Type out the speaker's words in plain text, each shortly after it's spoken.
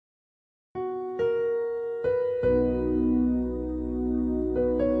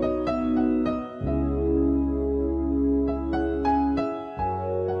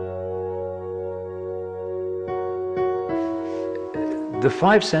The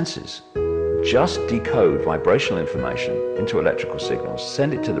five senses just decode vibrational information into electrical signals,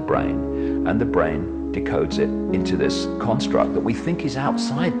 send it to the brain, and the brain decodes it into this construct that we think is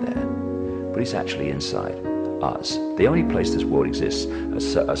outside there, but it's actually inside us. The only place this world exists,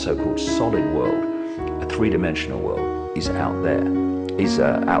 a so-called solid world, a three-dimensional world, is out there.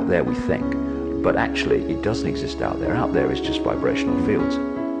 Out there we think, but actually it doesn't exist out there. Out there is just vibrational fields.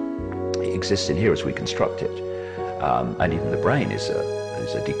 It exists in here as we construct it, and even the brain is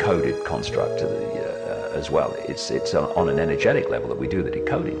a decoded construct as well. It's on an energetic level that we do the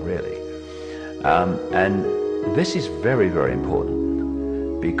decoding, really. And this is very, very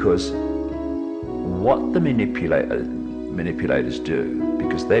important, because what the manipulators do,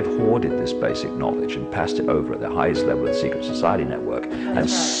 because they've hoarded this basic knowledge and passed it over at the highest level of the secret society network and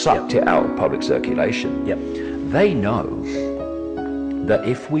sucked it out of public circulation, they know that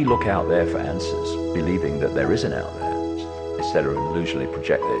if we look out there for answers, believing that there isn't out there, instead of illusory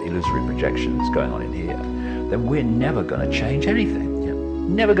projections going on in here, then we're never going to change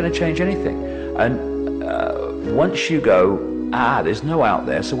anything. Never going to change anything. And once you go, there's no out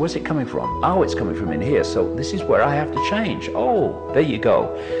there, so where's it coming from? Oh, it's coming from in here, so this is where I have to change. Oh, there you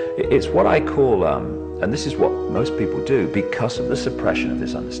go. It's what I call, and this is what most people do because of the suppression of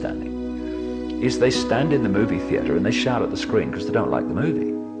this understanding, is they stand in the movie theater and they shout at the screen because they don't like the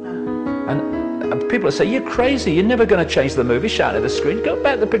movie. And people say, you're crazy, you're never going to change the movie, shout at the screen, go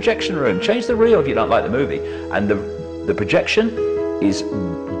back to the projection room, change the reel if you don't like the movie. And the projection is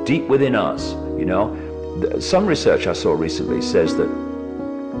deep within us, you know. Some research I saw recently says that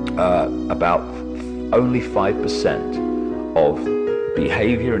about only 5% of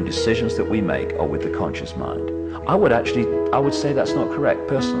behavior and decisions that we make are with the conscious mind. I would say that's not correct,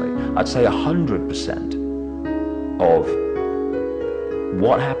 personally. I'd say 100% of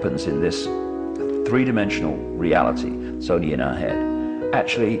what happens in this three-dimensional reality, it's only in our head,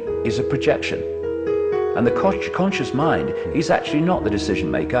 actually is a projection. And the conscious mind is actually not the decision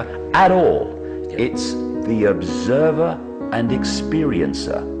maker at all. It's the observer and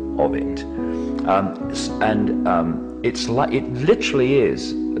experiencer of it. It's like, it literally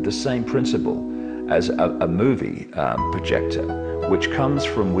is the same principle as a movie projector, which comes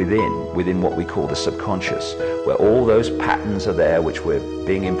from within what we call the subconscious, where all those patterns are there which we're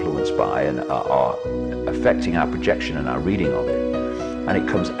being influenced by and are affecting our projection and our reading of it. And it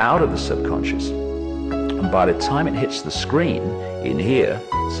comes out of the subconscious. And by the time it hits the screen in here,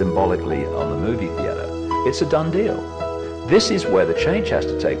 symbolically on the movie theater, it's a done deal. This is where the change has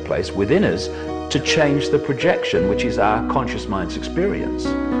to take place within us to change the projection, which is our conscious mind's experience.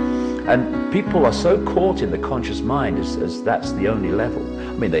 And people are so caught in the conscious mind as that's the only level.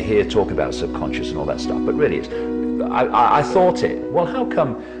 I mean, they hear talk about subconscious and all that stuff, but really it's, I thought it. Well, how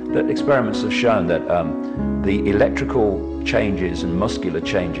come that experiments have shown that the electrical changes and muscular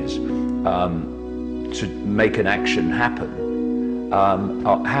changes to make an action happen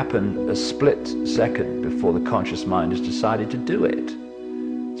a split second before the conscious mind has decided to do it?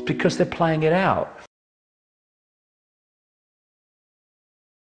 It's because they're playing it out.